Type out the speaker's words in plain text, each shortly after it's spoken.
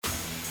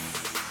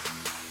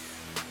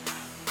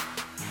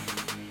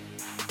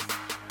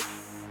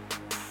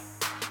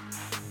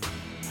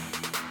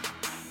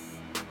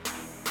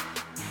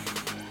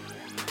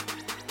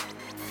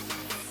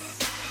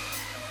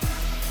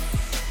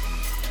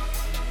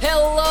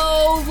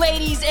Hello,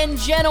 ladies and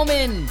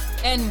gentlemen,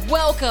 and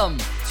welcome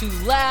to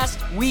Last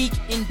Week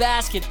in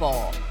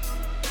Basketball,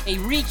 a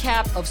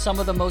recap of some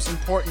of the most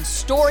important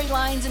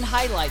storylines and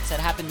highlights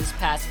that happened this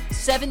past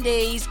 7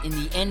 days in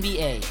the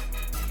NBA.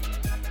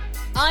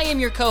 I am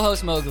your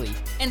co-host Mowgli,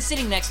 and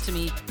sitting next to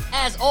me,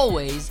 as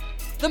always,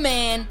 the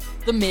man,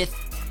 the myth,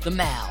 the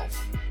Malv.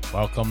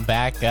 Welcome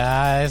back,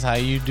 guys. How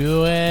you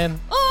doing?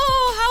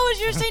 Oh, how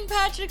was your St.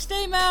 Patrick's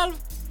Day, Malv?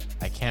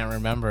 I can't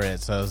remember it,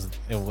 so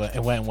it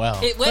went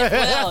well. It went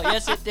well.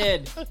 Yes, it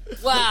did.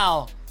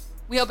 Wow.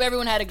 We hope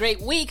everyone had a great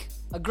week,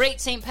 a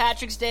great St.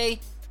 Patrick's Day.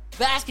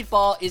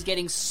 Basketball is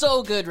getting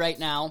so good right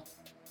now.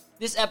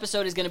 This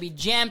episode is going to be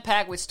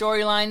jam-packed with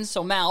storylines,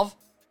 so Malv,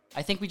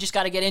 I think we just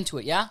got to get into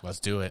it, yeah? Let's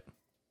do it.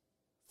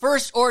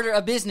 First order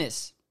of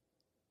business.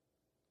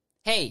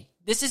 Hey,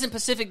 this isn't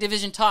Pacific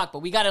Division talk,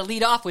 but we got to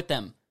lead off with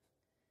them.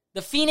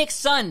 The Phoenix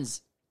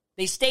Suns,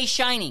 they stay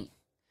shining.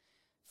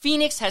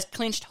 Phoenix has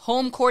clinched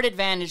home court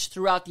advantage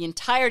throughout the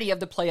entirety of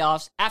the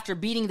playoffs after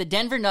beating the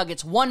Denver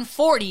Nuggets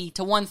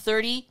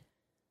 140-130.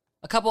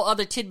 A couple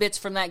other tidbits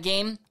from that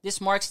game. This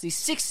marks the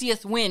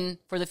 60th win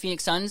for the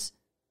Phoenix Suns.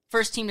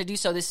 First team to do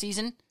so this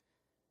season.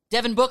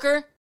 Devin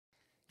Booker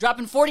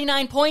dropping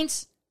 49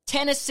 points,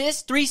 10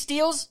 assists, 3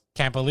 steals.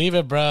 Can't believe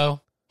it, bro.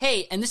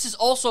 Hey, and this is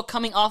also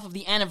coming off of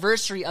the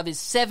anniversary of his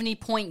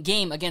 70-point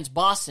game against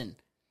Boston.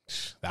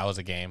 That was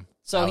a game.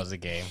 So that was a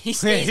game. He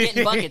stays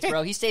getting buckets,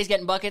 bro. He stays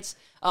getting buckets.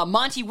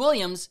 Monty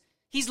Williams,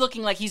 he's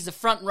looking like he's the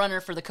front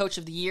runner for the Coach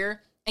of the Year.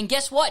 And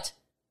guess what?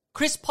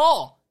 Chris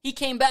Paul, he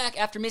came back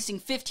after missing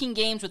 15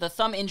 games with a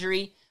thumb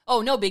injury.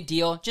 Oh, no big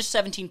deal. Just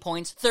 17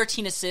 points,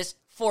 13 assists,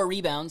 4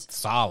 rebounds.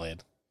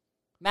 Solid.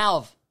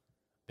 Malv.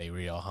 They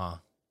real, huh?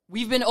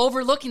 We've been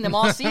overlooking them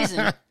all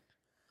season.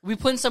 We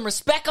putting some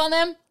respect on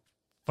them?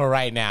 For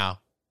right now.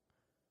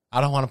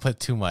 I don't want to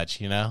put too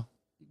much, you know?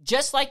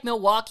 Just like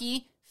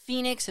Milwaukee,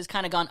 Phoenix has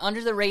kind of gone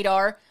under the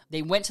radar.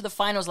 They went to the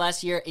finals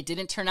last year. It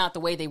didn't turn out the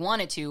way they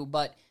wanted to,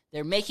 but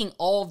they're making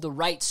all of the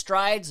right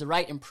strides, the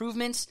right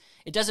improvements.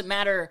 It doesn't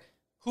matter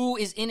who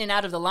is in and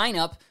out of the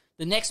lineup.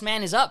 The next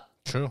man is up.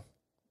 True.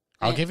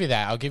 I'll give you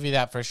that. I'll give you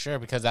that for sure,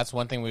 because that's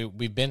one thing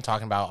we've been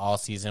talking about all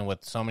season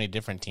with so many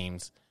different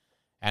teams.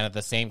 And at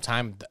the same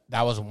time,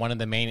 that was one of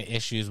the main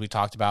issues we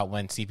talked about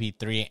when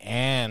CP3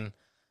 and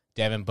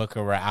Devin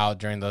Booker were out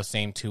during those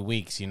same 2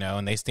 weeks, you know,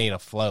 and they stayed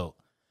afloat.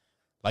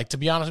 Like, to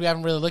be honest, we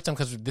haven't really looked at them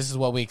because this is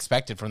what we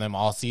expected from them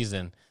all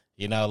season.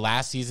 You know,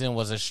 last season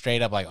was a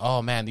straight up like,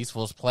 oh, man, these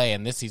fools play.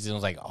 And this season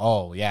was like,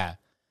 oh, yeah.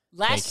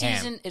 Last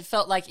season, it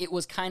felt like it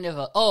was kind of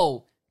a,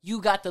 oh,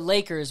 you got the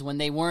Lakers when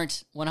they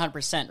weren't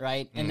 100%,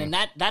 right? And then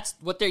that's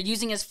what they're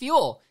using as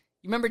fuel.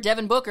 You remember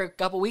Devin Booker a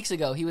couple weeks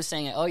ago? He was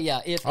saying, oh, yeah,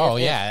 if.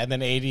 And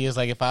then AD is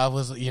like, if I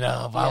was,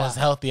 I was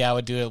healthy, I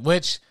would do it,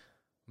 which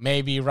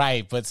may be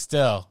right, but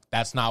still,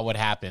 that's not what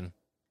happened,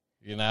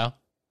 you know?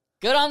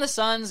 Good on the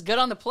Suns, good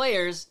on the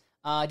players.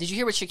 Did you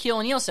hear what Shaquille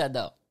O'Neal said,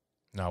 though?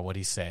 No, what'd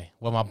he say?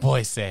 What my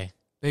boy say?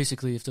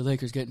 Basically, if the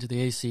Lakers get into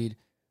the A seed,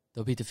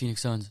 they'll beat the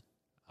Phoenix Suns.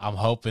 I'm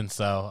hoping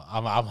so.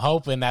 I'm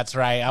hoping that's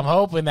right. I'm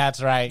hoping that's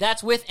right.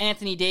 That's with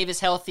Anthony Davis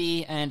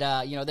healthy, and,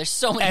 there's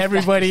so many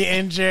everybody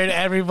injured,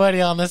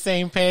 everybody on the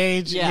same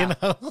page, yeah. You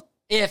know?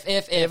 If.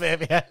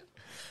 Yeah.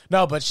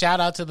 No, but shout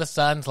out to the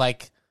Suns.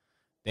 Like,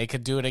 they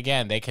could do it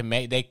again. They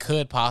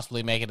could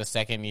possibly make it a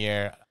second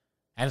year.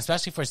 And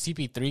especially for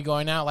CP3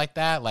 going out like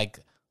that, like,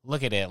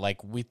 look at it.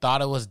 Like, we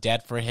thought it was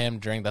dead for him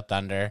during the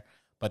Thunder,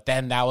 but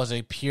then that was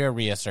a pure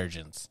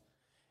resurgence.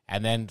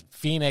 And then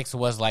Phoenix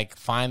was, like,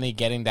 finally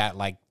getting that,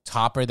 like,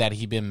 topper that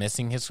he'd been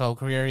missing his whole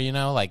career, you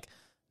know, like,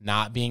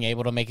 not being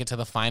able to make it to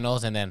the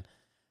finals. And then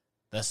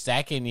the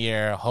second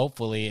year,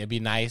 hopefully, it'd be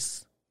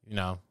nice. You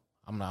know,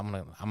 I'm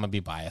gonna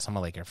be biased. I'm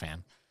a Laker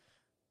fan.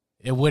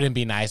 It wouldn't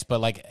be nice, but,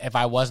 like, if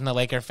I wasn't a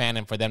Laker fan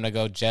and for them to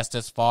go just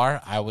as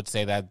far, I would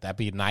say that'd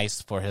be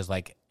nice for his,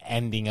 like,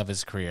 ending of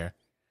his career,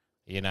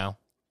 you know?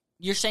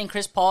 You're saying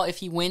Chris Paul, if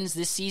he wins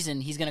this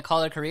season, he's going to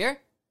call it a career?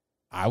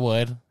 I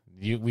would.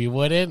 We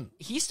wouldn't?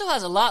 He still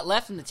has a lot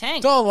left in the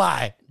tank. Don't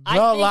lie.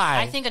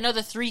 I think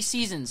another 3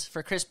 seasons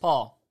for Chris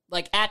Paul,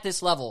 like, at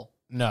this level.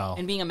 No.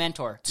 And being a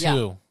mentor. 2.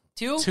 Yeah.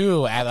 2?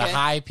 2 at a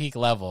high peak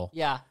level.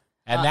 Yeah.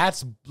 And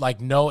that's, like,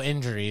 no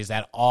injuries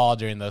at all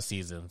during those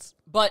seasons.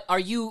 But are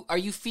you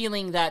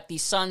feeling that the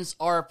Suns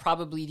are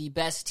probably the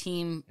best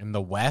team in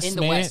the West? In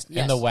the West,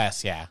 yes. In the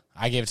West, yeah,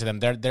 I give it to them.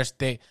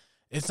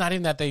 It's not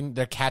even that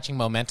they're catching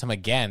momentum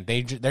again.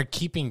 They're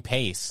keeping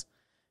pace,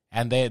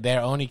 and they're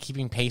only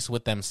keeping pace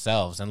with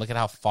themselves. And look at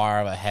how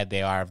far ahead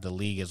they are of the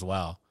league as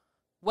well.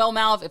 Well,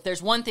 Malv, if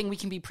there's one thing we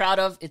can be proud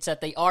of, it's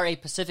that they are a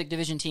Pacific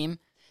Division team.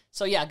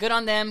 So yeah, good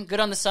on them. Good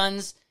on the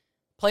Suns.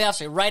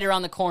 Playoffs are right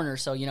around the corner,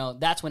 so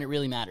that's when it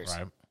really matters.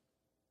 Right.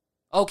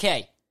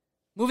 Okay.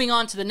 Moving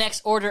on to the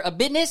next order of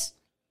business,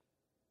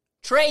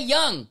 Trae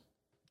Young.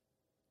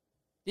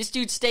 This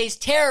dude stays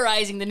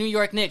terrorizing the New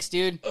York Knicks,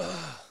 dude.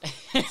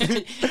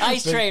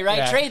 Ice Trae, right?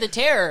 Yeah. Trae the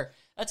Terror.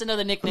 That's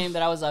another nickname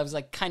that I was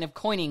like kind of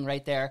coining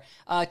right there.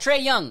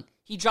 Trae Young,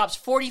 he drops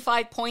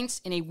 45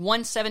 points in a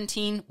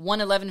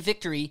 117-111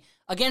 victory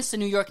against the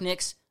New York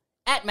Knicks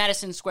at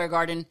Madison Square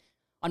Garden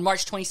on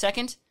March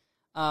 22nd.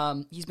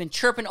 He's been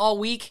chirping all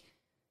week.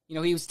 You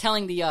know, he was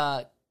telling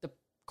the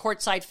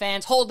courtside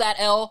fans, hold that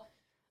L.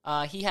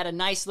 He had a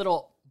nice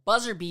little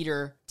buzzer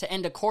beater to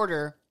end a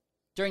quarter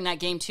during that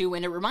game too,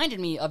 and it reminded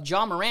me of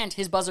Ja Morant,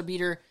 his buzzer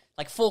beater,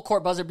 like full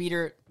court buzzer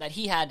beater that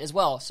he had as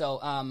well.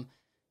 So,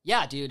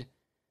 yeah, dude.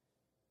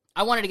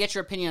 I wanted to get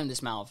your opinion on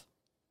this, Malv.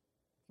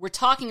 We're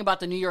talking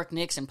about the New York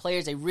Knicks and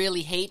players they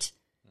really hate.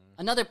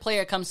 Another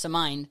player comes to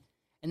mind,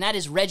 and that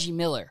is Reggie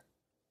Miller.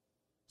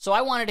 So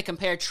I wanted to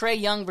compare Trae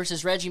Young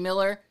versus Reggie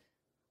Miller.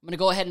 I'm going to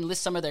go ahead and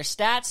list some of their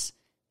stats,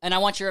 and I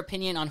want your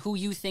opinion on who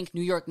you think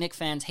New York Knicks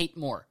fans hate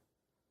more.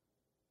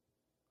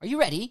 Are you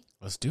ready?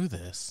 Let's do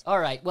this. All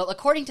right. Well,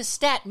 according to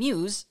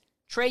StatMuse,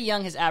 Trae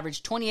Young has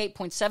averaged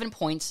 28.7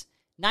 points,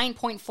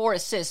 9.4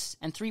 assists,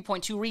 and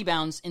 3.2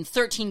 rebounds in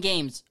 13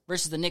 games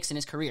versus the Knicks in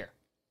his career.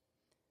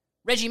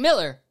 Reggie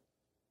Miller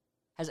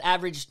has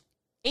averaged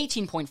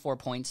 18.4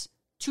 points,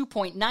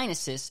 2.9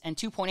 assists, and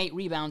 2.8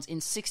 rebounds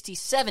in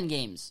 67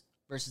 games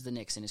versus the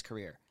Knicks in his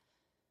career.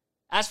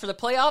 As for the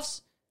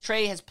playoffs,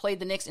 Trae has played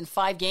the Knicks in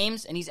 5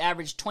 games, and he's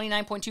averaged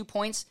 29.2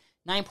 points,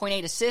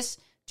 9.8 assists,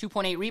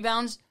 2.8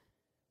 rebounds.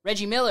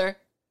 Reggie Miller,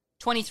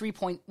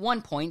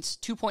 23.1 points,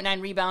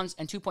 2.9 rebounds,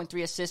 and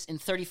 2.3 assists in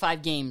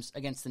 35 games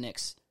against the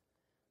Knicks.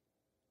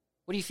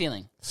 What are you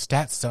feeling?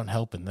 Stats don't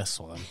help in this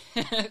one.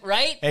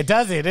 Right? It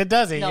doesn't.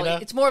 No, you know?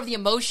 it's more of the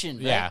emotion.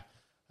 Right? Yeah.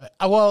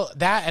 Well,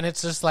 that, and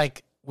it's just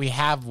like we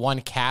have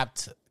one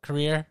capped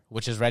career,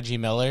 which is Reggie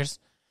Miller's.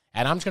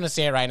 And I'm just going to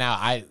say it right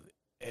now.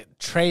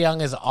 Trae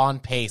Young is on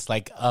pace,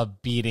 like,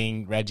 of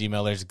beating Reggie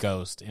Miller's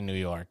ghost in New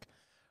York.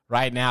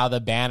 Right now, the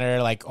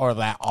banner, like, or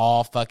that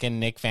all fucking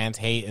Knick fans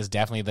hate is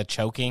definitely the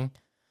choking.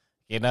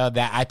 You know,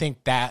 that I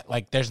think that,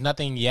 like, there's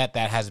nothing yet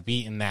that has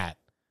beaten that.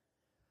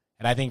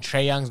 And I think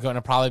Trae Young's going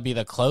to probably be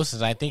the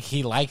closest. I think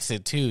he likes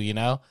it too, you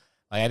know?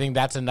 Like, I think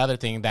that's another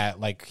thing that,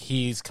 like,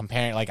 he's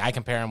comparing, like, I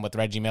compare him with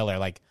Reggie Miller.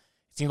 Like,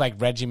 it seemed like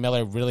Reggie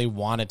Miller really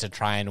wanted to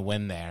try and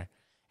win there.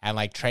 And,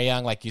 like, Trae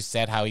Young, like you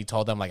said, how he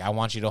told them, like, I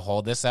want you to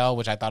hold this L,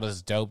 which I thought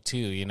was dope too,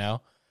 you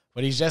know?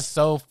 But he's just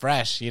so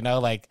fresh, you know?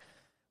 Like,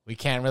 we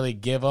can't really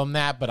give him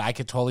that, but I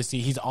could totally see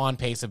he's on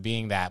pace of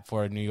being that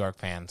for New York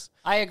fans.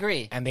 I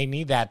agree. And they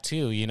need that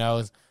too, you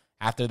know?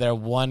 After their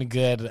one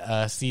good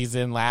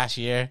season last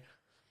year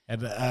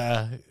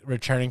and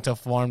returning to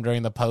form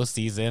during the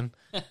postseason,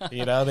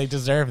 you know, they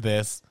deserve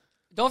this.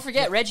 Don't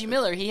forget, Reggie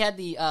Miller, he had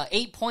the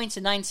 8 points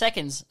in 9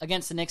 seconds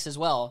against the Knicks as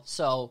well.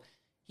 So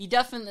he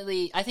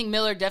definitely, I think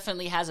Miller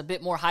definitely has a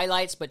bit more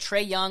highlights, but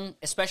Trae Young,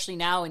 especially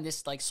now in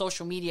this like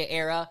social media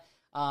era,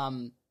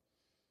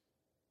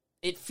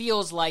 it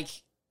feels like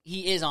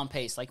he is on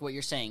pace, like what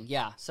you're saying.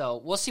 Yeah,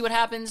 so we'll see what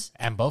happens.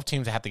 And both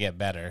teams have to get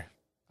better,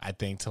 I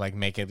think, to like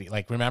make it,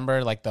 like,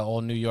 remember like the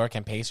old New York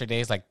and Pacer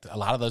days, like a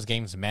lot of those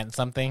games meant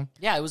something.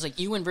 Yeah, it was like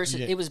Ewing versus,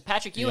 it was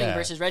Patrick Ewing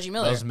versus Reggie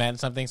Miller. Those meant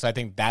something, so I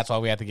think that's why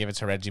we have to give it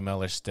to Reggie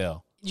Miller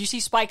still. Did you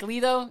see Spike Lee,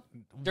 though,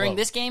 during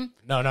this game?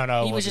 No.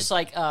 He was just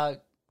like...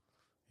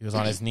 he was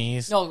on his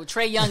knees? No,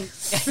 Trae Young...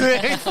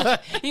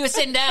 he was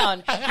sitting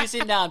down.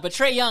 But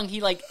Trae Young,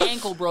 he like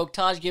ankle broke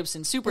Taj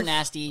Gibson, super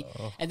nasty.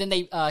 And then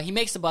he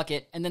makes the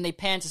bucket, and then they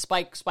pan to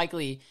Spike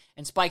Lee,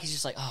 and Spike is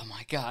just like, oh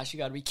my gosh, you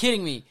gotta be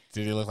kidding me.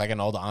 Did he look like an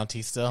old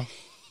auntie still?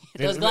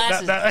 Those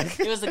glasses.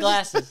 It was the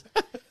glasses.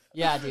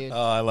 Yeah, dude.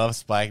 Oh, I love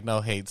Spike. No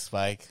hate,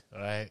 Spike.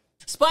 All right.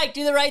 Spike,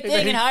 do the right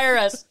thing and hire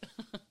us.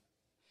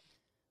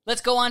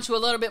 Let's go on to a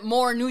little bit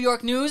more New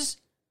York news.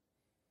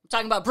 I'm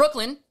talking about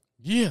Brooklyn.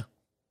 Yeah.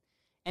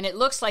 And it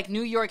looks like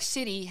New York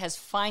City has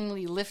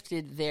finally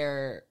lifted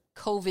their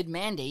COVID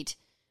mandate,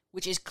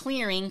 which is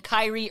clearing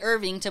Kyrie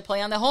Irving to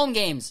play on the home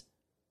games.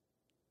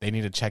 They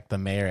need to check the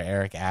mayor,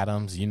 Eric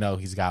Adams. You know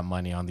he's got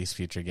money on these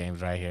future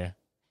games right here.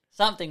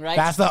 Something, right?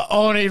 That's the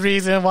only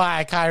reason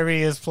why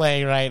Kyrie is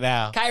playing right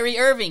now. Kyrie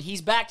Irving,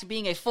 he's back to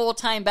being a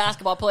full-time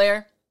basketball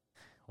player.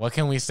 What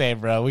can we say,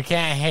 bro? We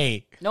can't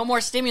hate. No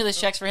more stimulus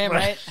checks for him,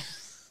 right?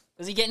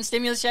 Was he getting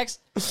stimulus checks?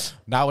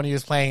 Not when he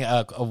was playing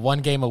a one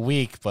game a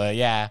week, but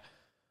yeah.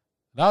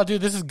 No, dude,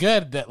 this is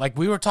good. Like,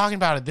 we were talking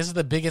about it. This is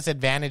the biggest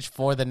advantage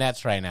for the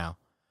Nets right now.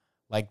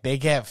 Like, they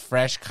get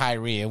fresh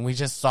Kyrie, and we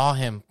just saw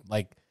him.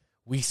 Like,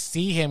 we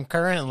see him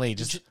currently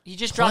just he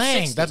just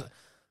playing. dropped 60. That's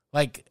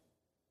like,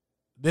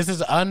 this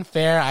is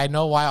unfair. I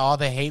know why all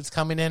the hate's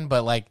coming in,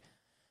 but like,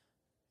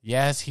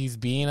 yes, he's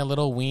being a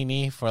little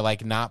weenie for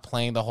like not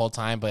playing the whole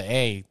time. But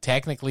hey,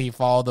 technically, he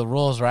followed the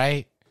rules,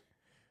 right?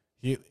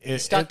 He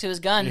stuck to his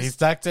guns. He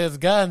stuck to his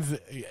guns.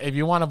 If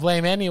you want to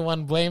blame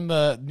anyone, blame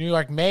the New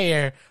York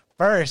mayor.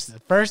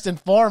 First and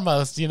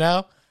foremost, you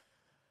know?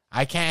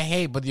 I can't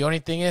hate, but the only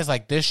thing is,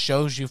 like, this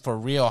shows you for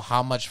real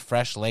how much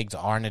fresh legs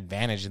are an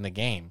advantage in the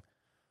game.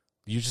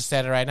 You just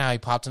said it right now. He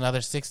popped another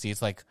 60.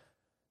 It's like,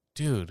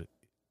 dude,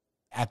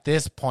 at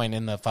this point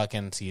in the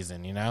fucking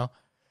season, you know?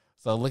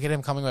 So look at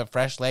him coming with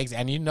fresh legs,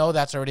 and you know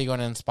that's already going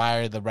to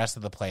inspire the rest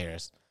of the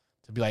players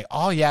to be like,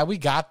 oh, yeah, we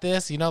got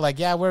this. You know, like,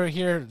 yeah, we're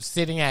here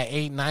sitting at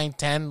 8, 9,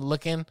 10,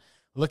 looking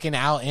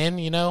out in,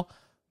 you know?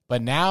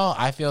 But now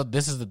I feel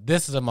this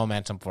is a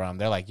momentum for them.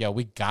 They're like, yo,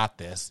 we got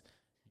this.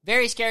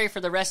 Very scary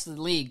for the rest of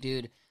the league,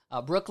 dude.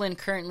 Brooklyn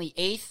currently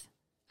 8th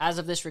as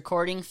of this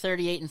recording,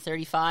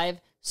 38-35,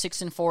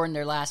 6-4 in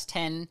their last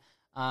 10.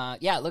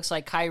 It looks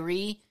like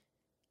Kyrie,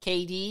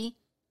 KD,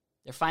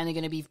 they're finally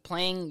going to be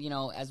playing,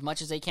 as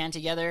much as they can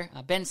together.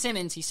 Ben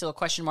Simmons, he's still a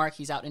question mark.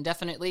 He's out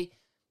indefinitely.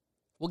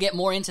 We'll get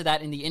more into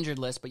that in the injured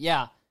list, but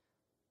yeah,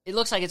 it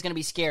looks like it's going to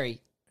be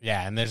scary.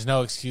 Yeah, and there's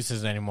no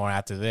excuses anymore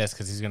after this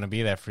because he's going to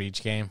be there for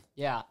each game.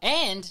 Yeah,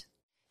 and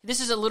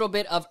this is a little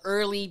bit of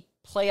early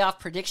playoff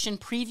prediction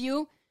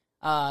preview.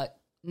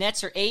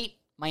 Nets are 8,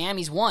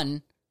 Miami's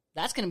 1.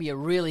 That's going to be a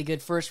really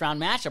good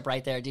first-round matchup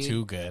right there, dude.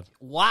 Too good.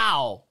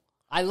 Wow.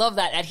 I love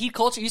that. At Heat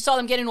Culture, you saw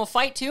them get into a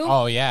fight, too?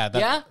 Oh, yeah.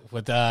 Yeah?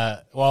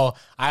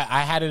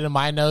 I had it in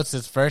my notes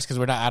as first because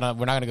we're not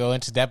going to go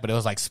into depth, but it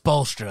was like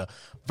Spoelstra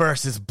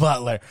versus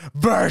Butler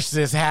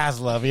versus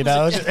Haslem,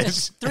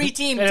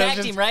 Three-team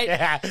tag team, right?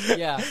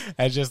 Yeah.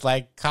 And just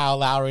like Kyle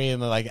Lowry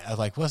and I was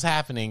like, what's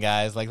happening,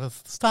 guys? Like,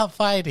 let's stop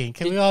fighting.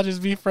 Can we all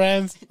just be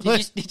friends?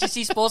 Did you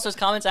see Spoelstra's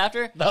comments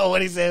after? No,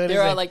 what he said? They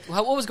were like,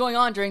 what was going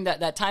on during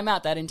that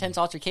timeout, that intense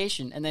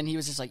altercation? And then he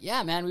was just like,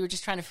 yeah, man, we were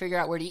just trying to figure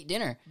out where to eat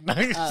dinner. And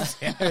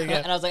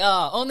I was like,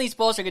 oh, only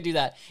Spoelstra could do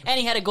that. And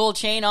he had a gold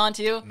chain on,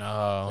 too.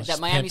 No. Like that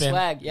Miami pimping.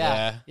 swag.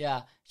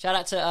 Yeah. Shout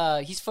out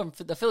to, he's from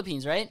the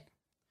Philippines, right?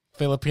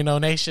 Filipino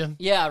nation.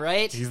 Yeah,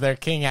 right? He's their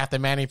king after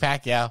Manny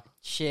Pacquiao.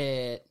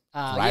 Shit.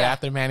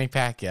 After Manny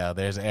Pacquiao,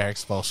 there's Eric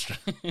Spoelstra.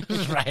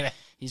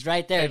 He's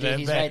right there, dude.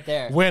 He's right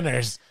there.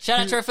 Winners.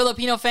 Shout out to our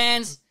Filipino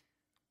fans.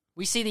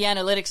 We see the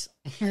analytics.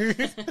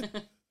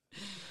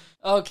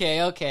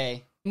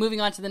 Okay.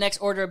 Moving on to the next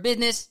order of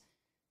business.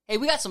 Hey,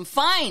 we got some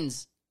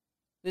fines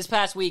this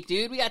past week,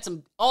 dude. We got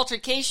some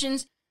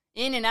altercations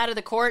in and out of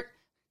the court.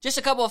 Just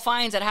a couple of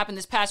fines that happened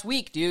this past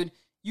week, dude.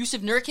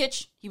 Yusuf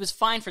Nurkic, he was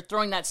fined for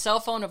throwing that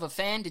cell phone of a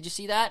fan. Did you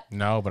see that?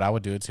 No, but I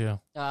would do it too.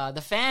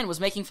 The fan was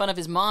making fun of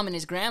his mom and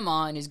his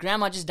grandma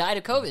just died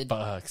of COVID.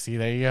 Fuck, see,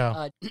 there you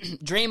go.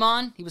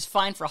 Draymond, he was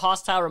fined for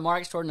hostile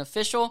remarks toward an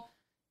official.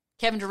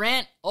 Kevin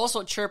Durant,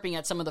 also chirping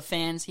at some of the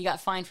fans. He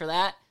got fined for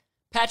that.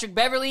 Patrick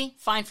Beverley,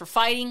 fined for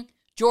fighting.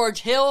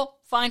 George Hill,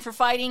 fined for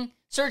fighting.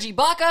 Serge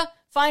Ibaka,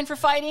 fined for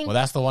fighting. Well,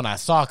 that's the one I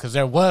saw because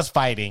there was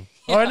fighting.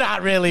 Yeah. Or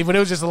not really, but it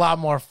was just a lot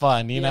more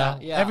fun, you know?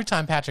 Yeah. Every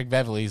time Patrick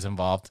Beverley's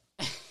involved.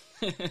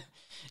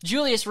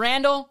 Julius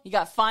Randle, he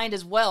got fined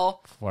as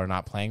well. For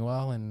not playing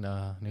well in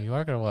New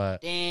York or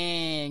what?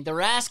 Dang, the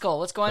rascal.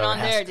 What's going on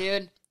there,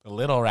 dude? The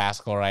little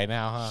rascal right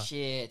now, huh?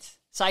 Shit.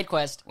 Side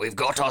quest. We've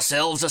got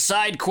ourselves a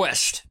side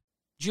quest.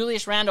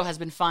 Julius Randle has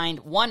been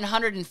fined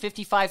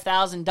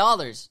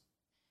 $155,000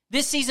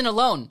 this season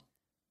alone.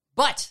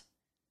 But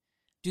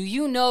do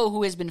you know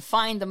who has been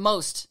fined the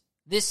most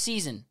this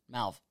season,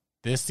 Malv?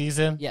 This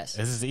season? Yes.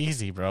 This is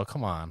easy, bro.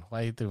 Come on.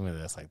 Why are you doing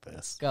this like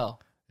this? Go.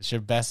 It's your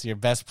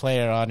best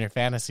player on your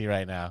fantasy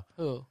right now.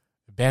 Who?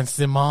 Ben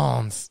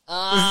Simmons.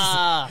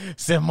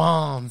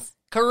 Simmons.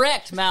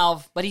 Correct,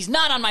 Malv. But he's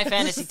not on my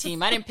fantasy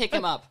team. I didn't pick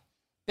him up.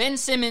 Ben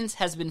Simmons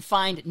has been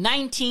fined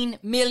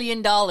 $19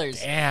 million.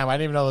 Damn, I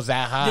didn't even know it was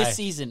that high. This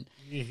season.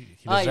 He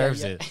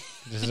deserves it.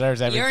 He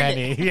deserves every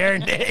penny. He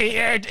earned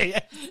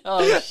it.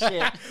 Oh,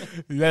 shit.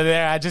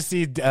 There, I just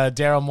see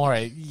Daryl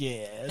Morey.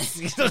 Yes.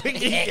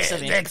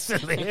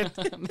 Excellent.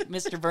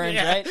 Mr. Burns,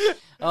 right?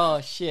 Oh,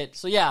 shit.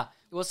 So, yeah,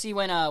 we'll see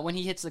when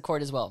he hits the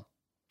court as well.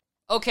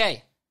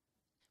 Okay.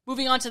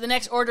 Moving on to the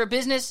next order of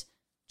business.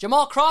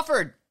 Jamal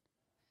Crawford.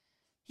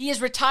 He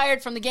is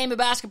retired from the game of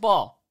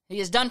basketball. He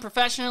is done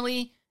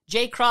professionally.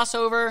 Jay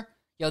Crossover.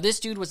 Yo, this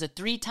dude was a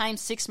 3-time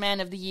Sixth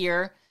Man of the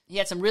Year. He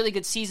had some really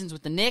good seasons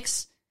with the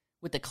Knicks,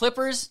 with the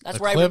Clippers. That's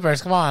where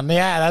Clippers, come on.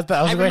 Yeah,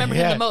 I remember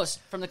him the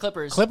most from the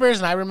Clippers.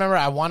 And I remember,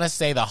 I want to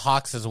say the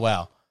Hawks as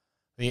well.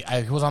 He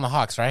was on the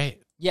Hawks, right?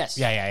 Yes.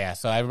 Yeah.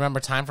 So I remember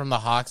time from the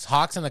Hawks.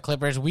 Hawks and the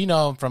Clippers, we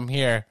know him from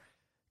here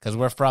because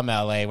we're from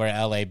L.A. We're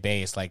L.A.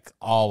 based, like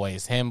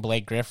always. Him,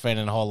 Blake Griffin,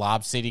 and the whole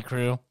Lob City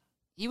crew.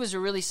 He was a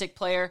really sick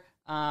player.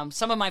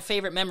 Some of my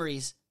favorite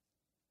memories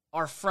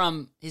are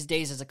from his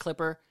days as a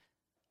Clipper.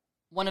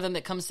 One of them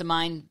that comes to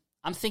mind,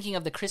 I'm thinking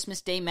of the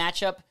Christmas Day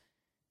matchup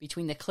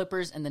between the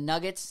Clippers and the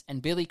Nuggets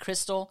and Billy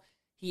Crystal.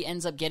 He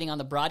ends up getting on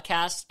the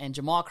broadcast, and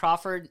Jamal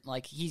Crawford,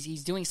 like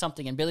he's doing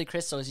something, and Billy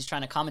Crystal is he's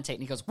trying to commentate,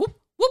 and he goes whoop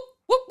whoop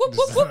whoop whoop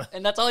whoop whoop,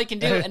 and that's all he can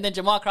do. And then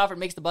Jamal Crawford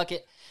makes the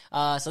bucket.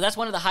 So that's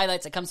one of the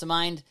highlights that comes to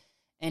mind.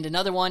 And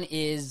another one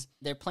is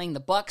they're playing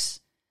the Bucks.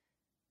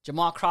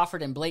 Jamal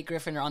Crawford and Blake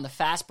Griffin are on the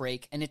fast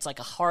break, and it's like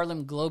a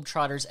Harlem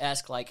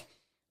Globetrotters-esque like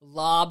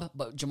lob,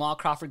 but Jamal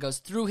Crawford goes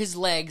through his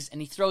legs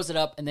and he throws it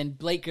up, and then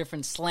Blake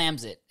Griffin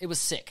slams it. It was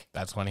sick.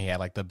 That's when he had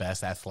like the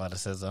best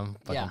athleticism,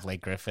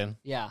 Blake Griffin.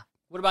 Yeah.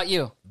 What about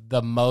you?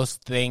 The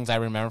most things I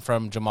remember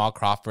from Jamal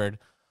Crawford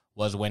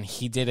was when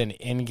he did an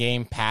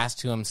in-game pass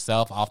to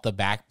himself off the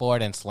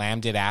backboard and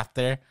slammed it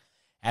after.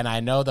 And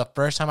I know the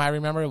first time I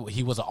remember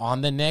he was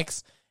on the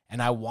Knicks,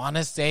 and I want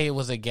to say it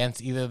was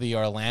against either the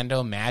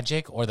Orlando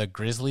Magic or the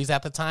Grizzlies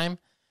at the time.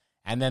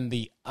 And then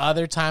the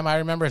other time I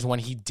remember is when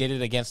he did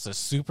it against the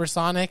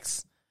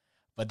Supersonics.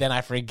 But then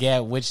I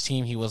forget which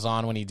team he was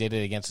on when he did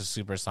it against the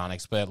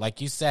Supersonics. But like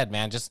you said,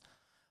 man, just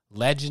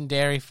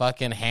legendary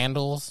fucking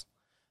handles.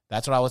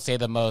 That's what I would say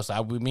the most.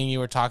 We mean you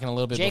were talking a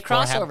little bit J before.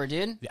 crossover,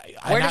 dude.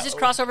 Where does this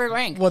crossover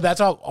rank? Well,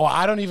 that's all. Oh,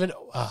 I don't even.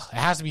 It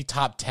has to be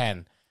top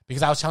 10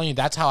 because I was telling you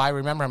that's how I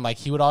remember him. Like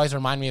he would always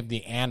remind me of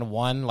the and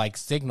one like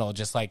signal,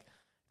 just like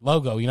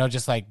logo. You know,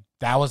 just like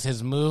that was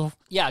his move.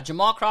 Yeah,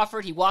 Jamal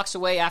Crawford. He walks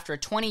away after a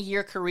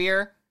 20-year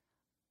career.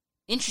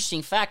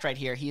 Interesting fact right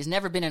here. He has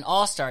never been an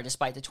all-star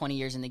despite the 20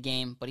 years in the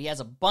game, but he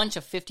has a bunch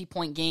of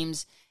 50-point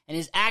games, and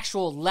his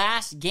actual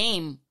last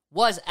game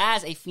was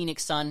as a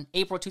Phoenix Sun,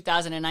 April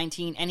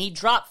 2019, and he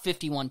dropped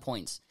 51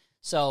 points.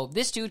 So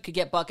this dude could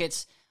get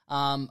buckets.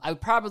 I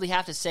would probably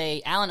have to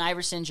say Allen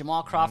Iverson,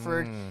 Jamal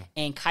Crawford,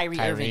 and Kyrie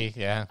Irving.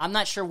 Yeah. I'm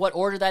not sure what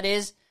order that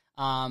is,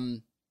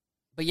 but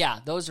yeah,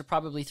 those are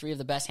probably three of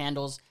the best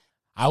handles.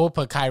 I would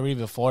put Kyrie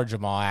before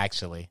Jamal,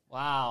 actually.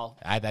 Wow.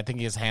 I think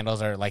his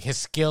handles are, like, his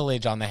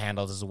skillage on the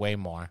handles is way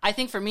more. I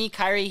think for me,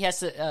 Kyrie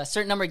has a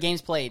certain number of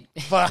games played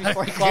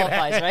before he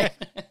qualifies, right?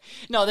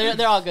 No,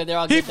 they're all good. They're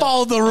all good. He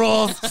followed the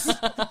rules.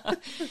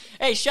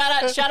 Hey, shout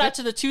out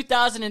to the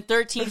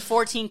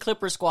 2013-14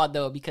 Clippers squad,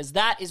 though, because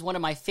that is one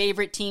of my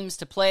favorite teams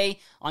to play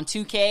on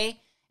 2K,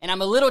 and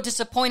I'm a little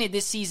disappointed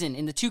this season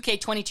in the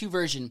 2K22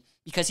 version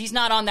because he's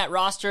not on that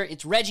roster.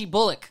 It's Reggie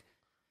Bullock,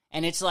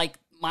 and it's like,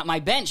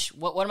 my bench,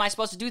 what am I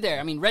supposed to do there?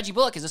 I mean, Reggie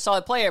Bullock is a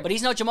solid player, but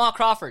he's no Jamal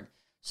Crawford.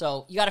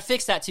 So you got to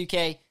fix that,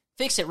 2K.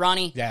 Fix it,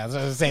 Ronnie. Yeah, I was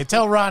going to say,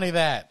 tell Ronnie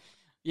that.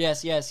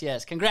 Yes.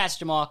 Congrats,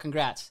 Jamal.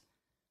 Congrats.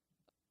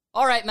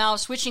 All right, Mal,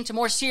 switching to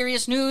more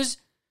serious news.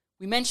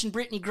 We mentioned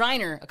Brittany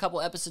Griner a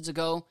couple episodes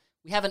ago.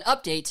 We have an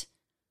update.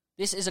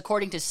 This is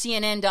according to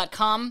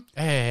CNN.com.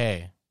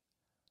 Hey.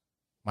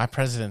 My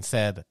president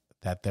said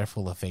that they're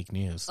full of fake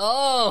news.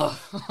 Oh,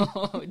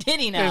 did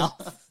he now?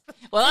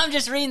 Well, I'm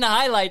just reading the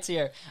highlights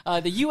here.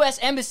 The U.S.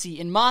 Embassy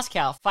in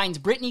Moscow finds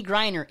Brittany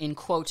Griner in,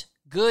 quote,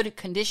 good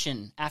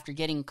condition after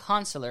getting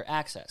consular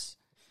access.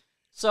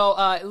 So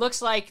it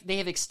looks like they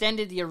have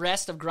extended the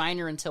arrest of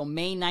Griner until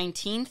May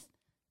 19th.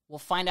 We'll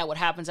find out what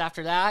happens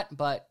after that,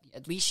 but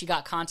at least she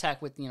got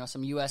contact with,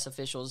 some U.S.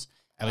 officials.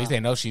 At least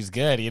they know she's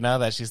good,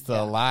 that she's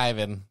still alive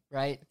and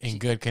right in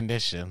good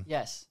condition.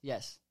 Yes.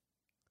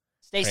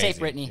 Stay safe,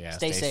 Brittany. Yeah,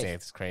 stay safe.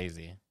 It's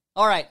crazy.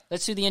 All right,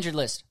 let's do the injured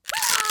list.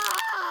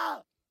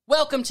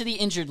 Welcome to the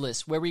injured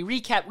list, where we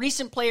recap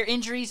recent player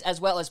injuries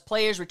as well as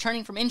players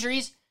returning from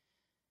injuries.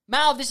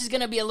 Mal, this is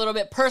going to be a little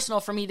bit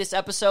personal for me this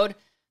episode.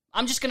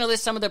 I'm just going to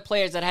list some of the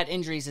players that had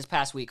injuries this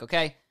past week,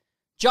 okay?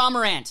 Ja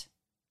Morant,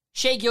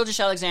 Shai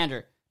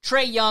Gilgeous-Alexander,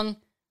 Trae Young,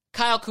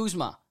 Kyle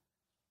Kuzma.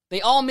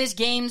 They all missed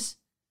games.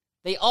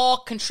 They all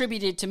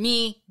contributed to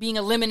me being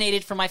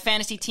eliminated from my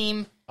fantasy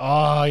team.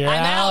 Oh, I'm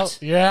out.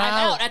 You're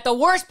I'm out at the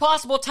worst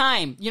possible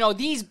time.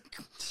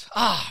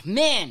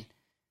 Man.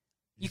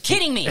 You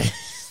kidding me?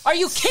 Are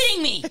you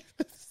kidding me?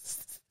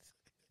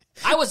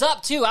 I was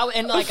up too. I was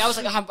like,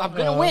 I'm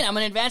going to win. I'm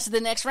going to advance to the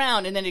next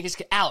round. And then it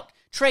just out.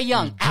 Trae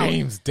Young, out.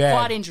 Dream's dead.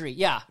 Quad injury.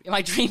 Yeah,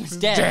 my dream is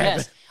dead.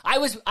 Yes. I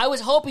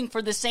was hoping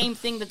for the same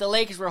thing that the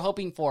Lakers were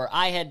hoping for.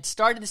 I had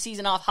started the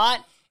season off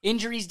hot.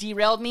 Injuries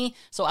derailed me,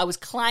 so I was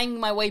climbing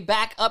my way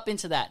back up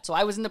into that. So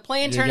I was in the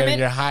play-in tournament. Getting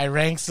your high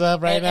ranks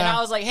up now. And I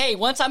was like, hey,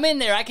 once I'm in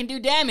there, I can do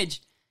damage.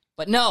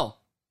 But no,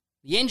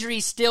 the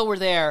injuries still were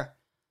there.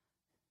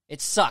 It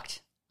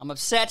sucked. I'm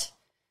upset,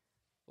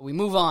 but we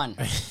move on.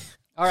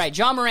 All right,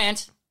 Ja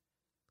Morant,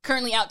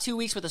 currently out 2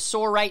 weeks with a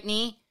sore right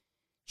knee.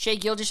 Shai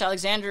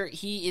Gilgeous-Alexander,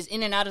 he is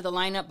in and out of the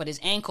lineup, but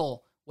his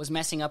ankle was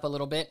messing up a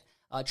little bit.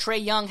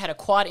 Trae Young had a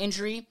quad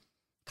injury.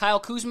 Kyle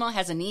Kuzma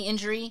has a knee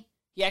injury.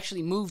 He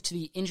actually moved to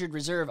the injured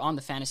reserve on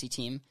the fantasy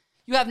team.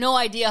 You have no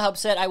idea how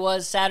upset I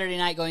was Saturday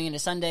night going into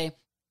Sunday.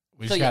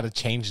 We just got to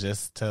change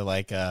this to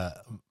like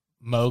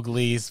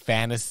Mowgli's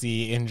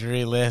fantasy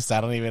injury list. I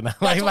don't even know.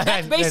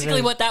 That's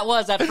basically what that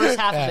was, that first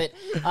half of it.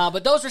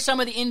 But those were some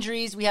of the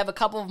injuries. We have a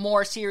couple of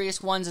more serious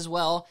ones as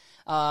well.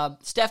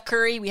 Steph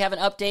Curry, we have an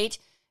update.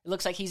 It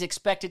looks like he's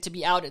expected to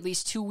be out at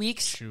least 2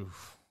 weeks.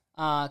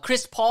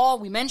 Chris Paul,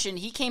 we mentioned,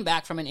 he came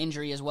back from an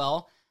injury as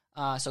well.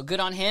 So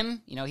good on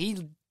him. He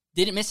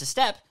didn't miss a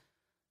step.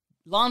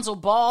 Lonzo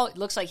Ball, it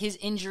looks like his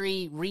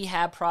injury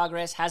rehab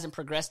progress hasn't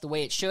progressed the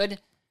way it should.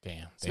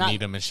 Damn,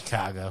 need him in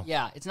Chicago.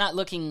 Yeah, it's not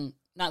looking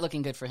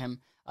good for him.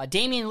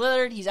 Damian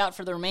Lillard, he's out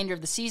for the remainder of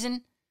the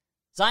season.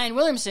 Zion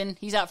Williamson,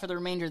 he's out for the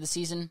remainder of the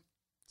season.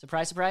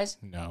 Surprise, surprise?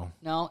 No.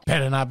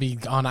 Better not be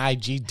on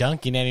IG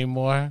dunking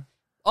anymore.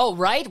 Oh,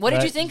 right? What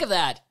did you think of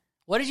that?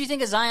 What did you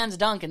think of Zion's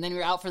dunk and then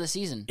you're out for the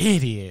season?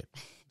 Idiot.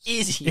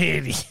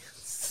 Idiot.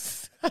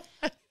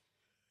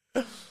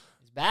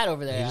 Bad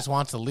over there. He just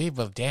wants to leave,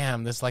 but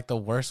damn, this is like the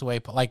worst way.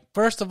 Like,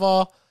 first of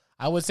all,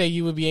 I would say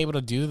you would be able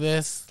to do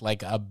this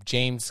like a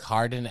James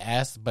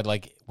Harden-esque, but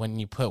like when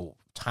you put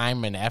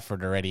time and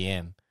effort already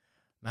in,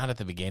 not at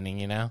the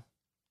beginning, And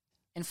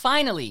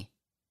finally,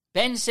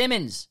 Ben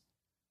Simmons.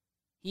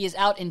 He is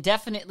out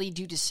indefinitely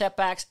due to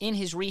setbacks in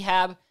his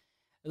rehab.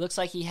 It looks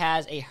like he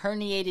has a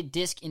herniated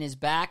disc in his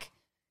back.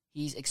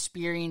 He's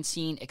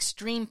experiencing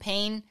extreme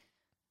pain.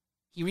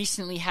 He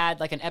recently had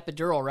like an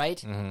epidural, right?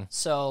 Mm-hmm.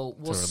 So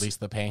To release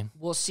the pain.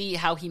 we'll see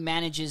how he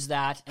manages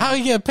that. How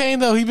he get pain,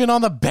 though? He's been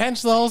on the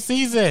bench the whole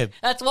season.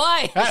 That's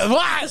why.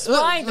 What? It's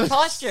fine, the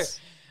posture.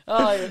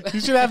 Oh,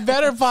 You should have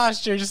better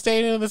posture, just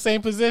staying in the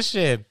same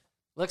position.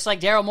 looks like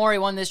Daryl Morey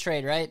won this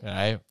trade, right? All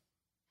right.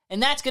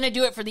 And that's going to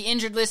do it for the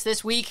injured list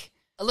this week.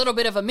 A little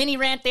bit of a mini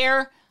rant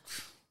there.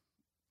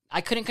 I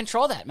couldn't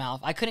control that,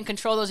 Mal. I couldn't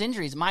control those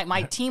injuries.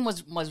 My team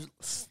was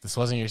This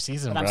wasn't your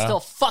season, but bro. I'm still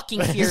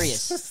fucking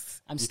furious.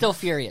 I'm still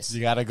furious.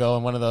 You got to go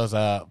in one of those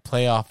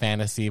playoff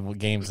fantasy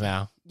games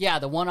now. Yeah,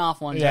 the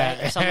one-off ones,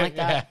 right? Or something like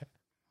that.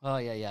 Oh,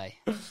 yeah.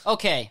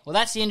 Okay, well,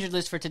 that's the injured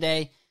list for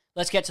today.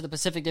 Let's get to the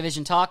Pacific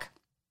Division talk.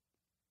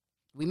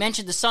 We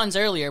mentioned the Suns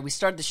earlier. We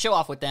started the show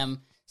off with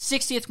them.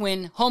 60th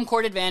win, home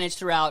court advantage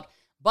throughout,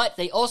 but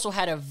they also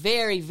had a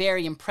very,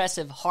 very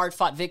impressive,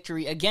 hard-fought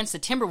victory against the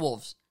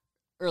Timberwolves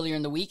earlier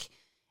in the week.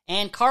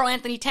 And Karl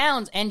Anthony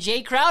Towns and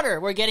Jay Crowder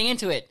were getting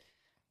into it.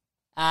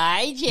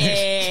 Hi,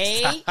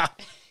 Jay.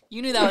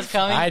 You knew that was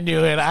coming. I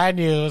knew it. I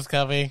knew it was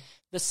coming.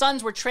 The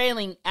Suns were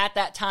trailing at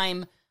that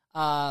time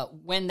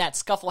when that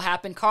scuffle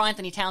happened. Karl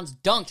Anthony Towns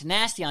dunked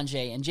nasty on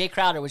Jay, and Jay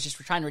Crowder was just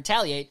trying to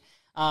retaliate.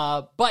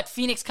 But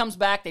Phoenix comes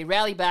back. They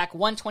rally back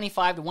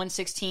 125 to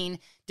 116.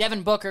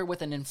 Devin Booker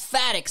with an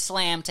emphatic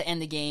slam to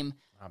end the game.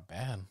 Not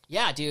bad.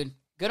 Yeah, dude.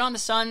 Good on the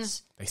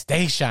Suns. They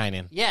stay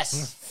shining.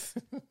 Yes.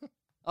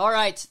 All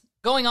right.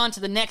 Going on to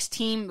the next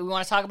team we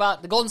want to talk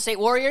about, the Golden State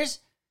Warriors.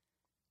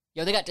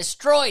 Yo, they got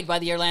destroyed by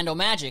the Orlando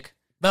Magic.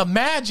 The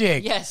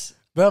Magic. Yes.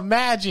 The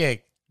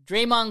Magic.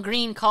 Draymond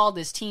Green called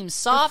his team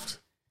soft,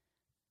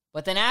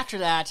 but then after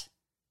that,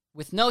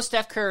 with no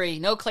Steph Curry,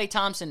 no Klay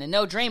Thompson, and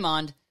no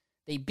Draymond,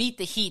 they beat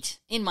the Heat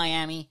in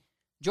Miami.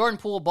 Jordan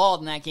Poole balled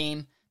in that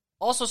game.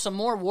 Also, some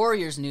more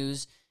Warriors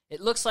news.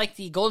 It looks like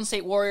the Golden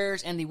State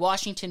Warriors and the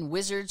Washington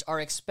Wizards are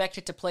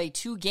expected to play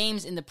 2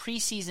 games in the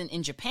preseason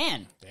in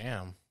Japan.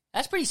 Damn.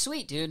 That's pretty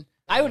sweet, dude.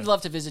 I would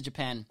love to visit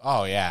Japan.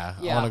 Oh, yeah.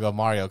 Yeah. I want to go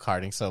Mario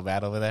Karting so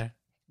bad over there.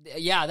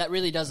 Yeah, that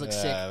really does look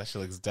sick. Yeah, that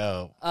shit looks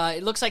dope.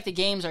 It looks like the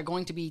games are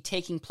going to be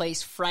taking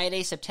place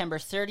Friday, September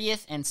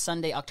 30th, and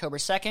Sunday, October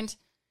 2nd.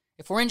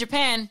 If we're in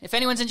Japan, if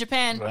anyone's in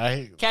Japan,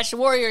 Right? catch the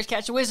Warriors,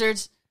 catch the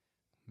Wizards.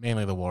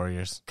 Mainly the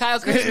Warriors. Kyle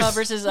Kuzma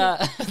versus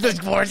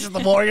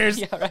The Warriors.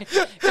 yeah, right.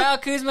 Kyle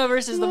Kuzma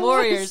versus the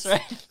Warriors,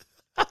 right?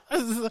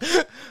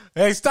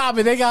 Hey, stop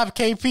it. They got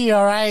KP,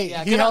 all right?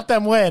 Yeah, he good helped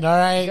on- them win, all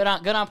right? Good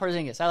on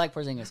Porzingis. I like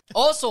Porzingis.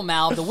 Also,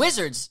 Mal, the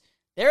Wizards.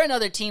 They're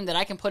another team that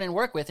I can put in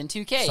work with in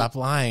 2K. Stop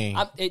lying.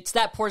 It's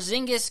that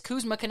Porzingis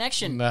Kuzma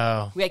connection.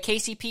 No. We had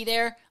KCP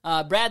there.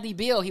 Bradley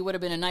Beal, he would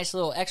have been a nice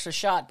little extra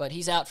shot, but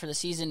he's out for the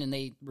season and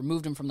they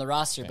removed him from the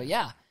roster. But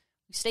yeah,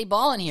 we stay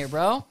balling here,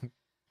 bro.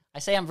 I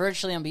say I'm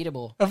virtually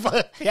unbeatable.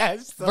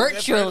 Yes. so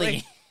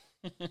Virtually.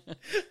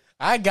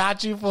 I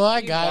got you, fool.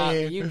 I got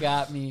you. You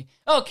got me.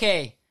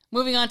 Okay,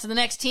 moving on to the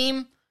next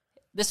team.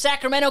 The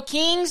Sacramento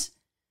Kings.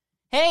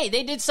 Hey,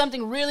 they did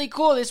something really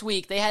cool this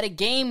week. They had a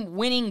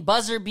game-winning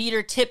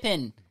buzzer-beater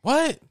tip-in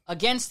What?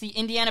 against the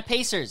Indiana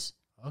Pacers.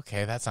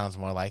 Okay, that sounds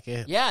more like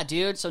it. Yeah,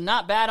 dude, so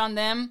not bad on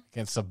them.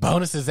 Against the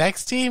Bonus'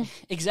 X team?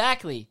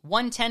 Exactly.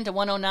 110 to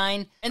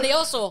 109. And they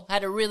also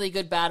had a really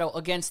good battle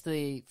against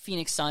the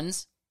Phoenix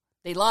Suns.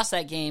 They lost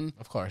that game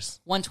Of course.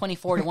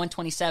 124 to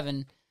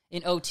 127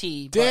 in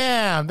OT. But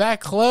Damn, that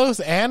close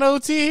and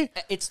OT?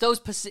 it's those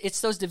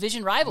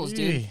division rivals,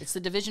 dude. Yee. It's the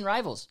division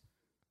rivals.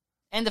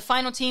 And the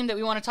final team that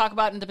we want to talk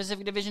about in the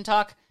Pacific Division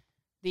talk,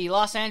 the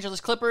Los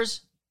Angeles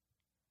Clippers.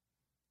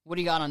 What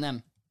do you got on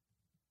them?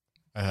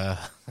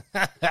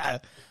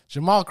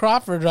 Jamal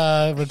Crawford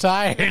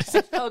retired.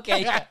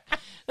 Okay,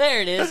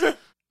 there it is.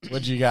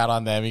 What you got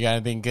on them? You got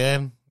anything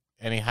good?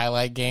 Any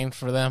highlight games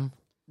for them?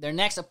 Their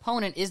next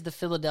opponent is the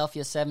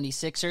Philadelphia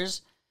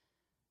 76ers.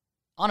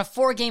 On a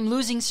 4-game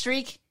losing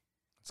streak,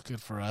 It's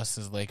good for us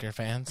as Laker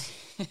fans.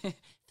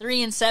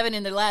 3-7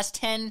 in their last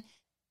 10.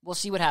 We'll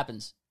see what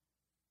happens.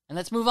 And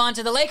let's move on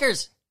to the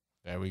Lakers.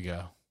 There we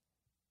go.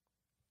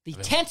 The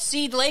 10th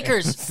seed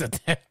Lakers.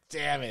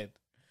 Damn it.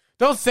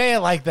 Don't say it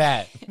like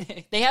that.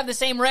 They have the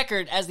same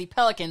record as the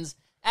Pelicans.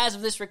 As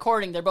of this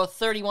recording, they're both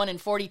 31 and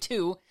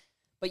 42.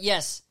 But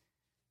yes,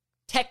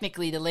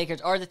 technically the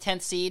Lakers are the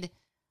 10th seed.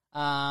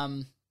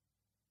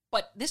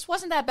 But this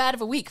wasn't that bad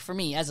of a week for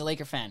me as a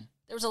Laker fan.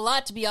 There was a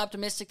lot to be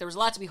optimistic. There was a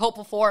lot to be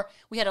hopeful for.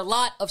 We had a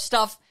lot of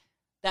stuff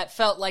that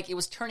felt like it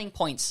was turning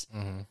points.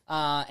 Mm-hmm.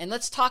 And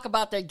let's talk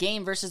about their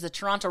game versus the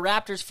Toronto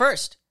Raptors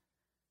first.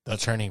 The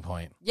turning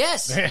point.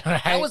 Yes, Right?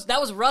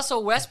 that was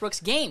Russell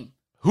Westbrook's game.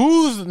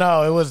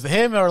 No, it was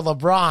him or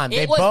LeBron.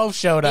 They both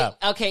showed up.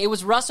 It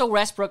was Russell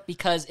Westbrook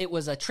because it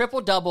was a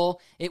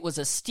triple-double, it was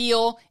a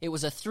steal, it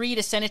was a 3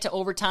 to send it to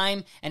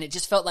overtime, and it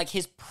just felt like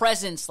his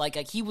presence, like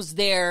he was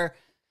there,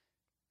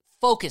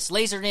 focused,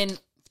 lasered in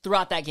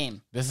throughout that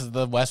game. This is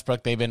the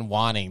Westbrook they've been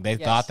wanting. They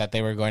Yes. thought that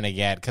they were going to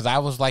get. Because I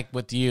was like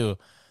with you.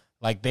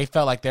 Like they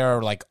felt like they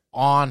were like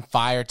on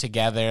fire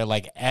together.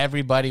 Like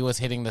everybody was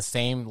hitting the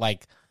same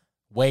like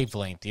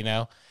wavelength, you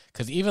know?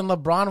 Because even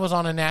LeBron was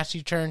on a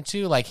nasty turn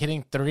too. Like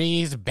hitting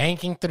threes,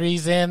 banking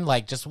threes in.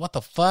 Like just what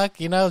the fuck,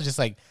 you know? Just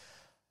like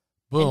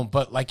Boom.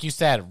 But like you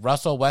said,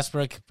 Russell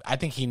Westbrook, I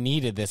think he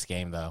needed this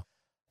game, though.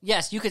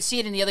 Yes, you could see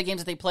it in the other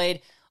games that they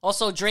played.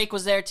 Also, Drake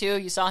was there, too.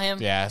 You saw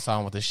him? Yeah, I saw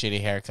him with a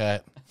shitty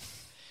haircut.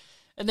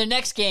 And their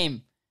next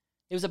game,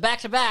 it was a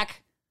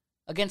back-to-back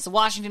against the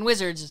Washington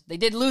Wizards. They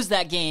did lose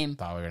that game.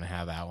 Thought we were going to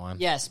have that one.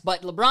 Yes,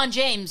 but LeBron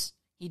James,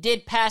 he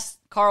did pass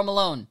Karl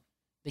Malone.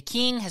 The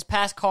King has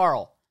passed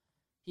Karl.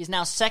 He's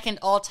now second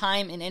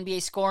all-time in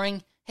NBA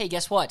scoring. Hey,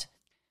 guess what?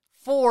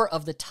 4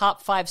 of the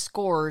top 5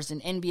 scorers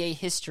in NBA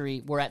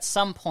history were at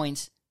some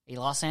point a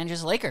Los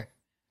Angeles Laker.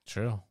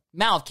 True.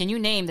 Malv, can you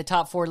name the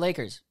top 4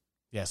 Lakers?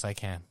 Yes, I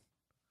can.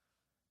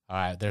 All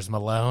right, there's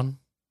Malone.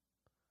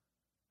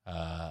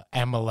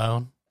 And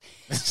Malone.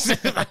 And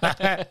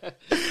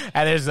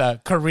there's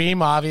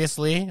Kareem,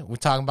 obviously. We're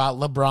talking about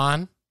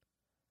LeBron.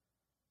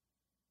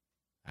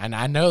 And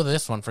I know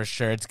this one for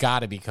sure. It's got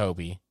to be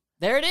Kobe.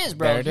 There it is,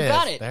 bro. There it you is.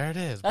 got it. There it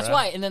is, That's bro.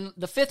 why. And then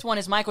the 5th one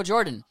is Michael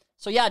Jordan.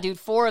 So yeah, dude,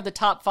 4 of the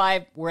top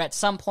 5 were at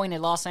some point a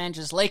Los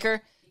Angeles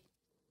Laker.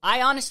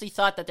 I honestly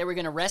thought that they were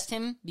going to rest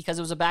him because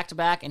it was a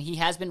back-to-back, and he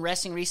has been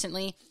resting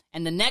recently.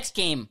 And the next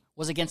game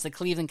was against the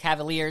Cleveland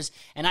Cavaliers,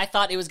 and I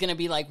thought it was going to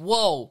be like,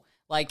 whoa,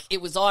 like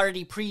it was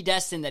already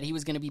predestined that he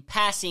was going to be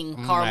passing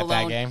Karl at that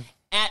Malone game.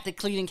 at the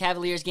Cleveland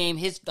Cavaliers game.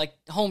 His like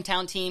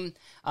hometown team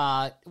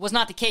was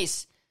not the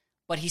case,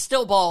 but he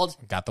still balled.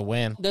 Got the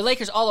win. The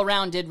Lakers all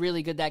around did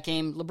really good that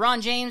game.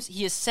 LeBron James,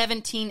 he is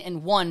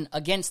 17-1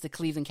 against the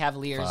Cleveland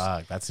Cavaliers.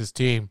 Fuck, that's his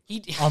team.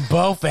 He On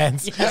both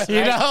ends. Yes, You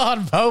right. know,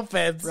 on both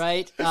ends.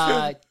 right.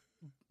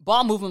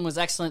 Ball movement was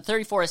excellent.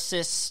 34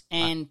 assists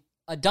and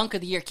a Dunk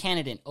of the Year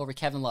candidate over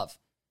Kevin Love.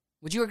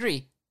 Would you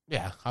agree?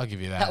 Yeah, I'll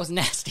give you that. That was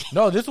nasty.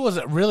 No, this was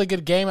a really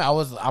good game.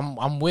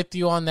 I'm with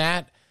you on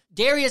that.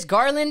 Darius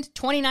Garland,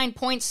 29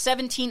 points,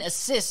 17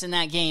 assists in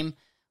that game.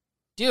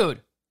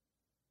 Dude,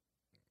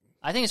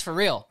 I think it's for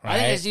real. I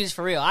think Right. this dude's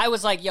for real. I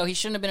was like, yo, he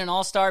shouldn't have been an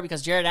all-star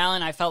because Jared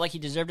Allen, I felt like he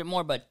deserved it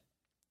more, but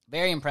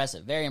very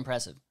impressive, very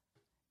impressive.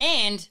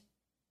 And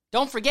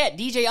don't forget,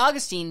 DJ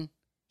Augustine,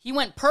 he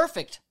went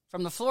perfect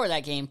from the floor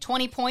that game.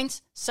 20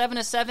 points, 7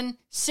 of 7,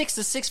 6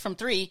 of 6 from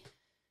 3.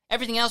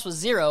 Everything else was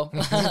 0.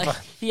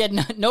 He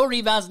had no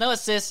rebounds, no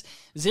assists,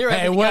 0. Hey,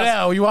 everything what else.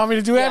 else? You want me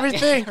to do Yeah,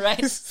 everything?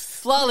 right?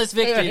 Flawless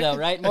victory, though,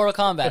 right? Mortal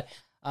Kombat.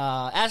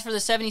 As for the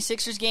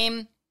 76ers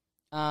game,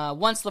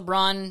 once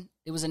LeBron,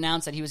 it was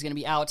announced that he was going to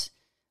be out,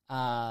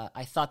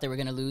 I thought they were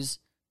going to lose.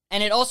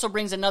 And it also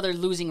brings another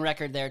losing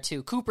record there,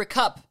 too. Cooper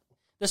Kupp,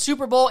 the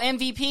Super Bowl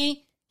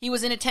MVP, he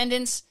was in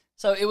attendance.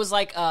 So it was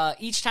like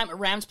each time a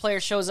Rams player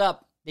shows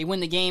up, they win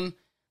the game.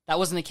 That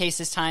wasn't the case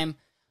this time.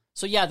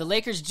 So, yeah, the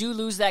Lakers do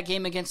lose that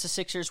game against the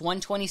Sixers,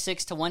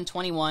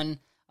 126-121.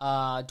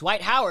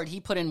 Dwight Howard, he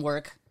put in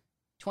work.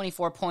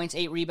 24 points,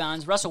 8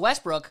 rebounds. Russell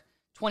Westbrook,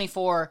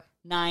 24,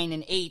 9,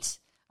 and 8.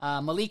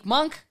 Malik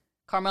Monk,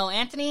 Carmelo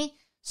Anthony.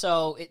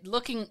 So, it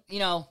looking,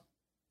 it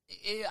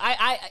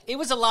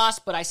was a loss,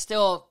 but I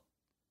still...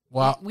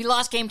 Well, we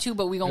lost game 2,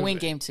 but we're going to win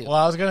game 2. well,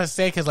 I was going to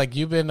say, because like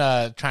you've been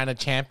trying to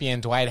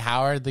champion Dwight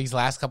Howard these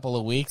last couple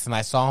of weeks, and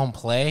I saw him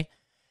play.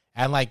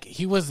 And, like,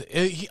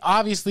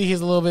 obviously he's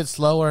a little bit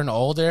slower and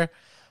older.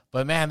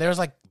 But, man, there was,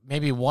 like,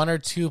 maybe 1 or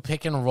 2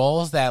 pick and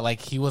rolls that,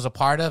 like, he was a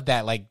part of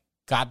that, like,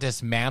 got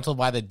dismantled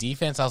by the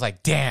defense. I was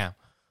like, damn,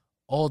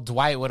 old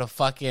Dwight would have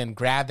fucking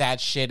grabbed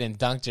that shit and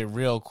dunked it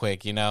real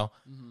quick, you know?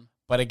 Mm-hmm.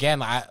 But,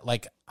 again, I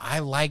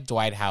like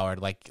Dwight Howard,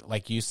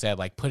 like you said,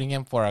 like, putting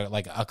him for,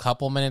 a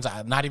couple minutes,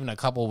 not even a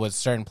couple with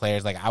certain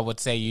players. Like, I would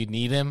say you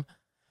need him.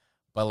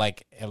 But,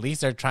 like, at least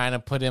they're trying to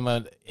put him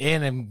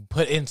in and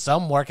put in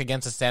some work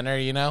against the center,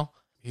 you know?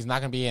 He's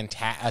not going to be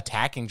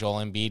attacking Joel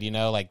Embiid, you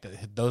know? Like,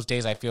 those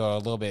days I feel are a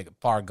little bit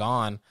far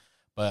gone.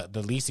 But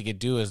the least he could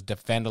do is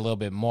defend a little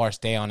bit more,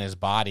 stay on his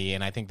body.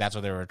 And I think that's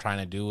what they were trying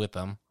to do with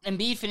him.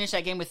 Embiid finished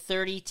that game with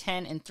 30,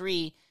 10, and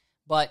 3.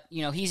 But,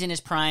 he's in his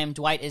prime.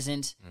 Dwight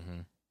isn't. Mm-hmm.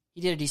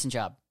 He did a decent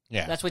job.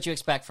 Yeah. That's what you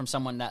expect from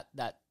someone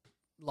that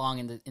long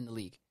in the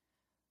league.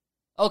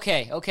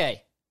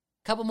 Okay.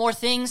 Couple more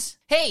things.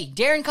 Hey,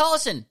 Darren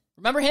Collison.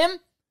 Remember him?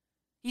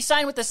 He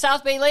signed with the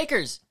South Bay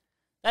Lakers.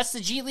 That's the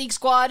G League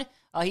squad.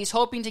 He's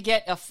hoping to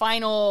get a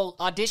final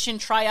audition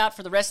tryout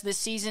for the rest of this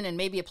season and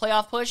maybe a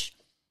playoff push.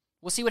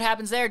 We'll see what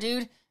happens there,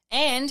 dude.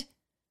 And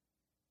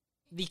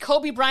the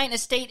Kobe Bryant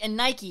estate and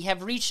Nike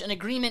have reached an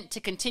agreement to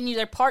continue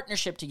their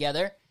partnership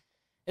together.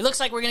 It looks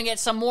like we're going to get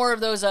some more of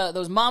those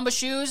Mamba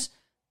shoes,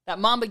 that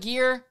Mamba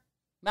gear.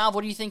 Malv,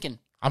 what are you thinking?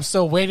 I'm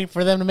still waiting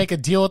for them to make a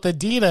deal with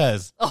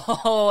Adidas.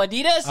 Oh,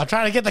 Adidas? I'm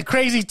trying to get the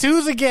crazy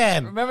 2s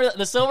again. Remember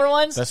the silver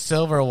ones? The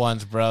silver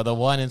ones, bro. The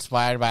one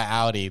inspired by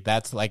Audi.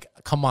 That's like,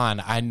 come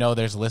on. I know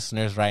there's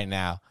listeners right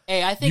now.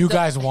 Hey, I think you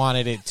guys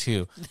wanted it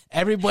too.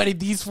 Everybody,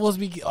 these fools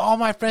all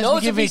my friends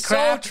those be giving would be me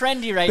crap. so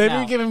trendy right They've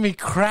now. been giving me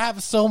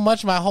crap so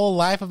much my whole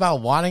life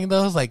about wanting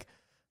those. Like,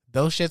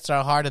 those shits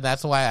are hard, and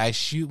that's why I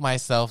shoot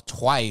myself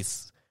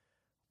twice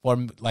for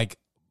like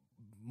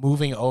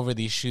moving over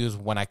these shoes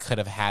when I could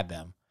have had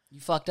them. You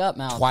fucked up,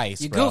 Mal.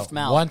 Twice, You bro. goofed,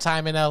 Mal. One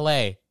time in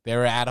LA, they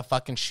were at a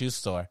fucking shoe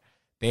store.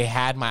 They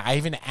had I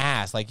even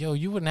asked, like, yo,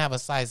 you wouldn't have a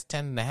size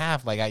 10 and a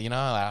half. Like, I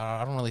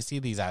don't really see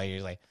these out here.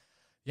 Like,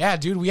 yeah,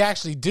 dude, we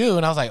actually do.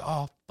 And I was like,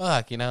 oh,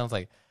 fuck. You know, I was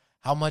like,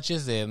 how much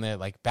is it? And then,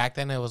 like, back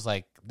then it was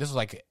like, this was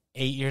like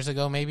 8 years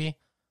ago, maybe.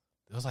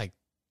 It was like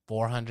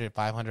 $400,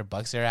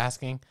 $500 they're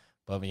asking.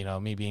 But, you know,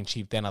 me being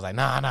cheap then, I was like,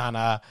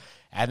 nah.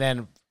 And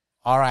then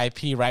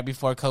RIP, right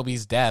before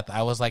Kobe's death,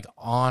 I was like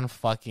on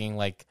fucking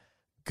like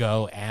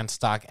Go and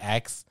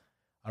StockX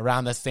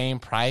around the same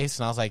price.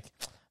 And I was like,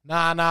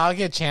 nah, I'll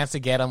get a chance to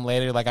get them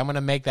later. Like, I'm going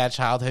to make that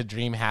childhood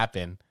dream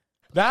happen.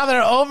 Now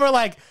they're over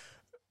like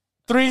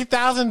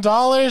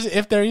 $3,000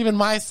 if they're even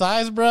my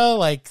size, bro.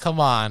 Like, come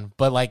on.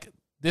 But like,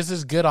 this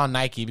is good on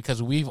Nike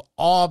because we've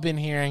all been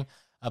hearing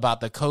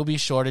about the Kobe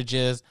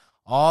shortages.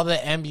 All the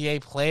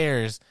NBA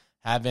players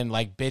have been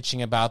like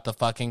bitching about the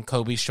fucking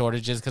Kobe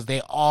shortages because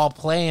they all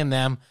play in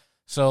them.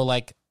 So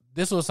like,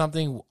 this was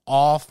something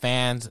all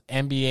fans,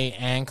 NBA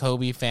and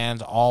Kobe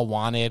fans, all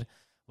wanted.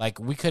 Like,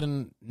 we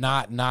couldn't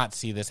not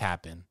see this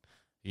happen.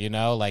 You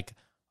know, like,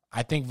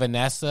 I think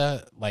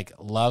Vanessa like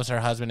loves her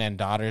husband and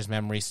daughter's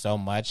memory so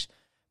much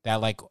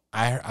that like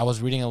I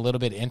was reading a little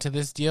bit into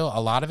this deal.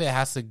 A lot of it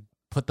has to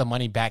put the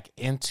money back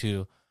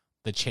into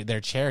their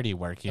charity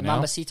work. You know,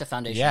 Mambasita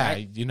Foundation. Yeah,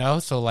 right? you know,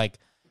 so like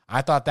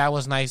I thought that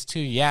was nice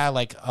too. Yeah,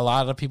 like a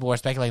lot of people were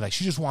speculating like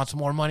she just wants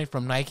more money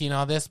from Nike and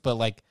all this, but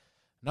like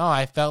no,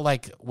 I felt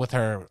like with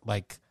her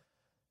like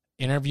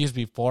interviews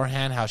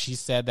beforehand, how she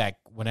said that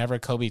whenever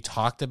Kobe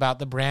talked about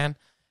the brand,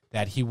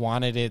 that he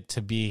wanted it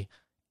to be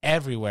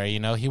everywhere. You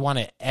know, he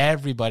wanted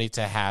everybody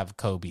to have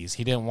Kobe's.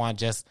 He didn't want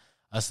just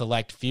a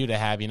select few to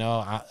have. You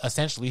know,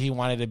 essentially he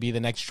wanted to be the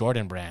next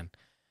Jordan brand,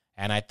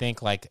 and I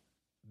think like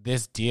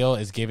this deal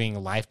is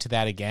giving life to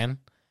that again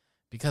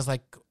because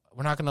like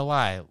we're not gonna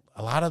lie,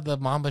 a lot of the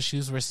Mamba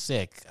shoes were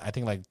sick. I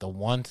think like the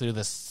 1 through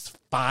the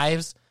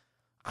 5s,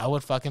 I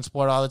would fucking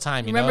sport all the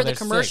time. You Remember know, the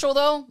commercial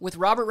though with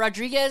Robert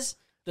Rodriguez,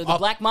 the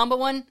Black Mamba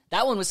one?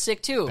 That one was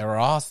sick too. They were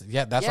awesome.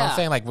 Yeah, that's what I'm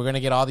saying. Like we're gonna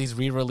get all these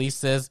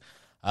re-releases.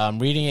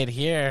 Reading it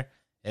here,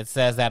 it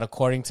says that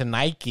according to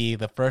Nike,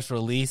 the first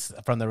release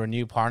from the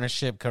renewed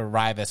partnership could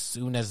arrive as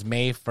soon as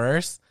May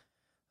 1st.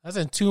 That's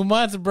in 2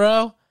 months,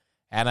 bro.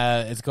 And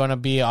it's going to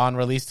be on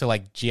release to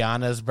like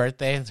Gianna's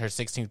birthday. It's her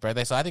 16th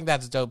birthday. So I think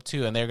that's dope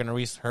too. And they're going to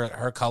release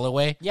her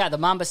colorway. Yeah, the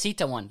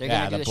Mambasita one. They're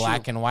going to do the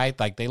black shoe. and white.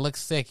 Like they look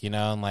sick, you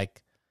know, and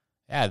like,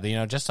 yeah, you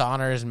know, just to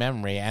honor his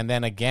memory. And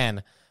then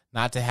again,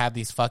 not to have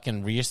these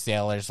fucking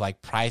resellers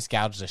like price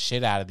gouge the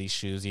shit out of these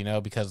shoes, you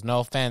know, because no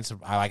offense,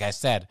 like I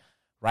said,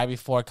 right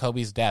before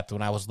Kobe's death,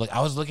 when I was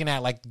looking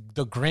at like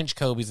the Grinch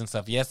Kobe's and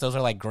stuff. Yes, those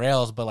are like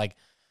grails, but like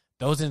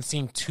those didn't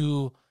seem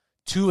too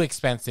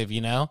expensive,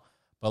 you know.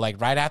 But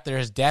like right after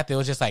his death, it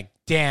was just like,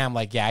 damn,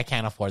 like yeah, I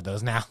can't afford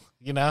those now,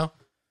 you know.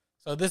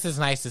 So this is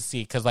nice to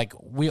see because like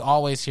we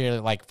always hear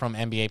like from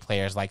NBA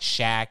players like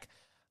Shaq,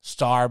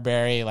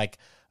 Starberry, like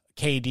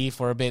KD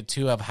for a bit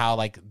too of how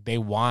like they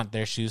want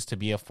their shoes to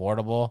be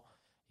affordable,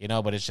 you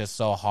know. But it's just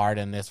so hard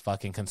in this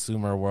fucking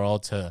consumer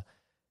world to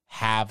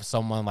have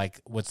someone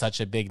like with such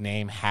a big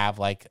name have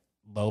like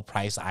low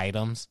price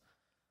items.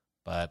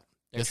 But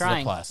this is a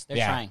plus.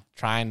 They're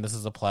trying. This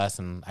is a plus,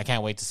 and I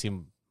can't wait to see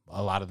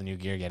a lot of the new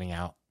gear getting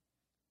out.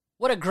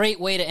 What a great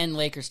way to end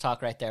Lakers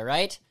talk right there,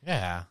 right?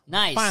 Yeah.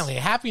 Nice. Finally,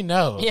 happy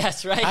note.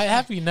 Yes, right?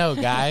 Happy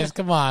note, guys.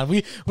 Come on.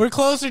 We're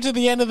closer to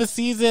the end of the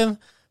season.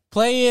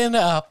 Play-in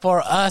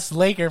for us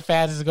Laker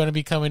fans is going to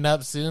be coming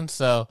up soon.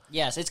 So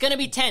yes, it's going to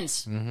be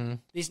tense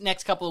these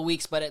next couple of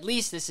weeks, but at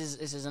least this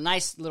is a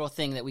nice little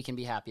thing that we can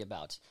be happy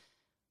about.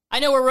 I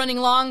know we're running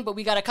long, but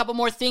we got a couple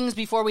more things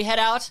before we head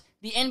out.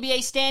 The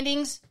NBA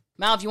standings.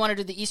 Mal, do you want to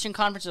do the Eastern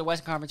Conference or the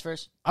Western Conference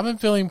first? I've been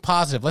feeling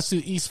positive. Let's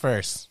do East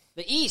first.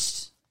 The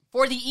East.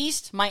 For the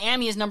East,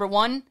 Miami is number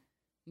 1.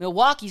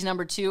 Milwaukee's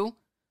number 2.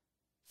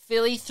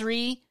 Philly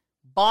 3.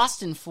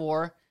 Boston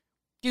 4.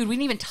 Dude, we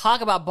didn't even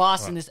talk about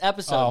Boston this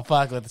episode. Oh,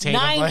 fuck. With the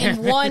Tatum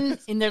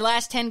 9-1 in their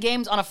last 10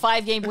 games on a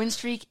 5-game win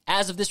streak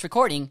as of this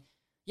recording.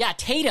 Yeah,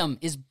 Tatum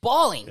is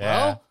balling,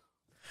 bro.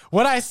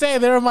 What I say,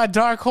 they were my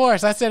dark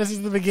horse. I said this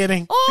in the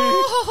beginning.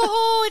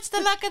 Oh, it's the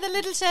luck of the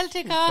little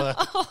Celtic, huh?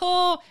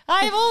 Oh,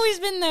 I've always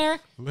been there.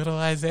 Little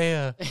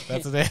Isaiah.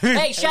 That's the name.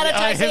 Hey, shout out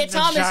to Isaiah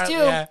Thomas,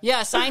 too.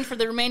 Yeah. Signed for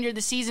the remainder of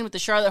the season with the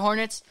Charlotte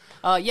Hornets.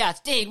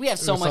 Dude, we have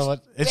so much.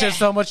 It's just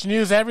so much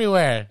news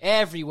everywhere.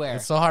 Everywhere.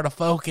 It's so hard to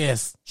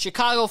focus.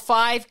 Chicago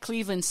 5,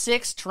 Cleveland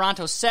 6,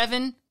 Toronto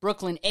 7,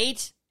 Brooklyn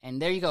 8,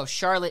 and there you go,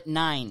 Charlotte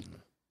 9.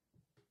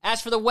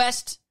 As for the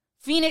West,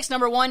 Phoenix,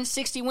 number 1,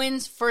 60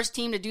 wins. First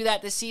team to do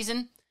that this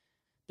season.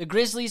 The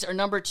Grizzlies are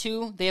number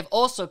 2. They have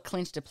also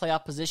clinched a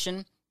playoff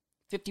position.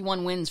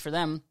 51 wins for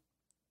them.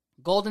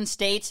 Golden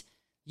State,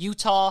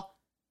 Utah,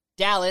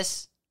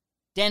 Dallas,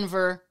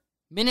 Denver,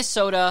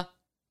 Minnesota,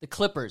 the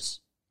Clippers.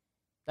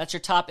 That's your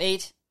top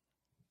 8.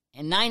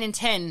 And 9 and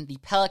 10, the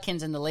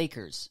Pelicans and the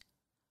Lakers.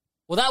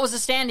 Well, that was the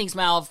standings,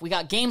 Malv. We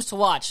got games to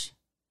watch.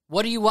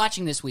 What are you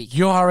watching this week?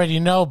 You already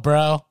know,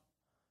 bro.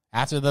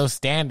 After those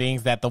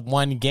standings, that the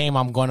one game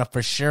I'm going to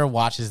for sure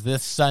watch is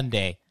this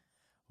Sunday,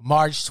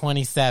 March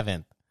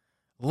 27th.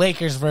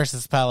 Lakers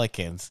versus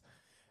Pelicans.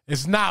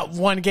 It's not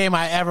one game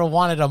I ever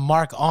wanted to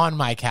mark on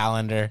my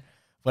calendar,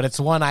 but it's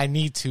one I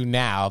need to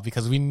now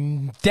because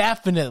we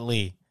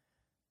definitely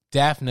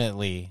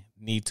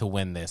need to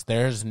win this.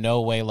 There's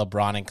no way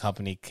LeBron and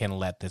company can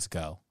let this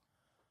go.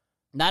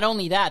 Not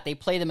only that, they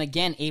play them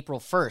again April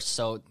 1st,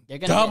 so they're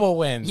going to double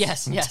wins.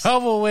 Yes.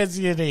 Double wins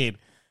you need.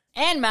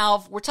 And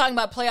Malv, we're talking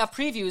about playoff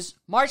previews.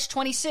 March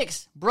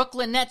 26th,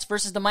 Brooklyn Nets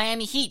versus the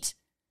Miami Heat.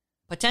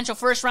 Potential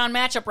first round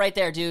matchup right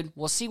there, dude.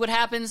 We'll see what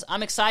happens.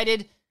 I'm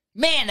excited.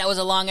 Man, that was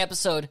a long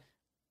episode.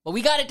 But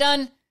we got it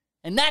done.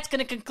 And that's going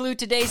to conclude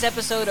today's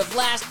episode of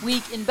Last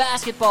Week in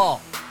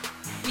Basketball.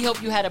 We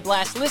hope you had a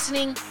blast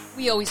listening.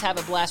 We always have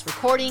a blast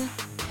recording.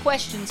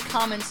 Questions,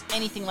 comments,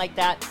 anything like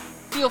that,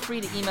 feel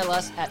free to email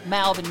us at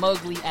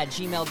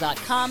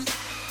malvinmowgli@gmail.com.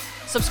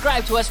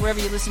 Subscribe to us wherever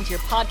you listen to your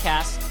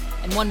podcasts.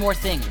 And one more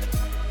thing.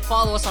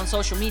 Follow us on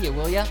social media,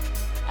 will ya?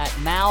 At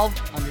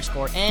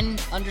Malv_N_Mowgli.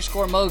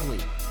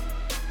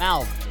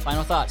 Malv,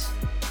 final thoughts.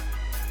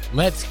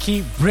 Let's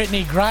keep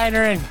Brittany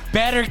Griner in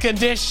better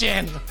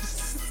condition.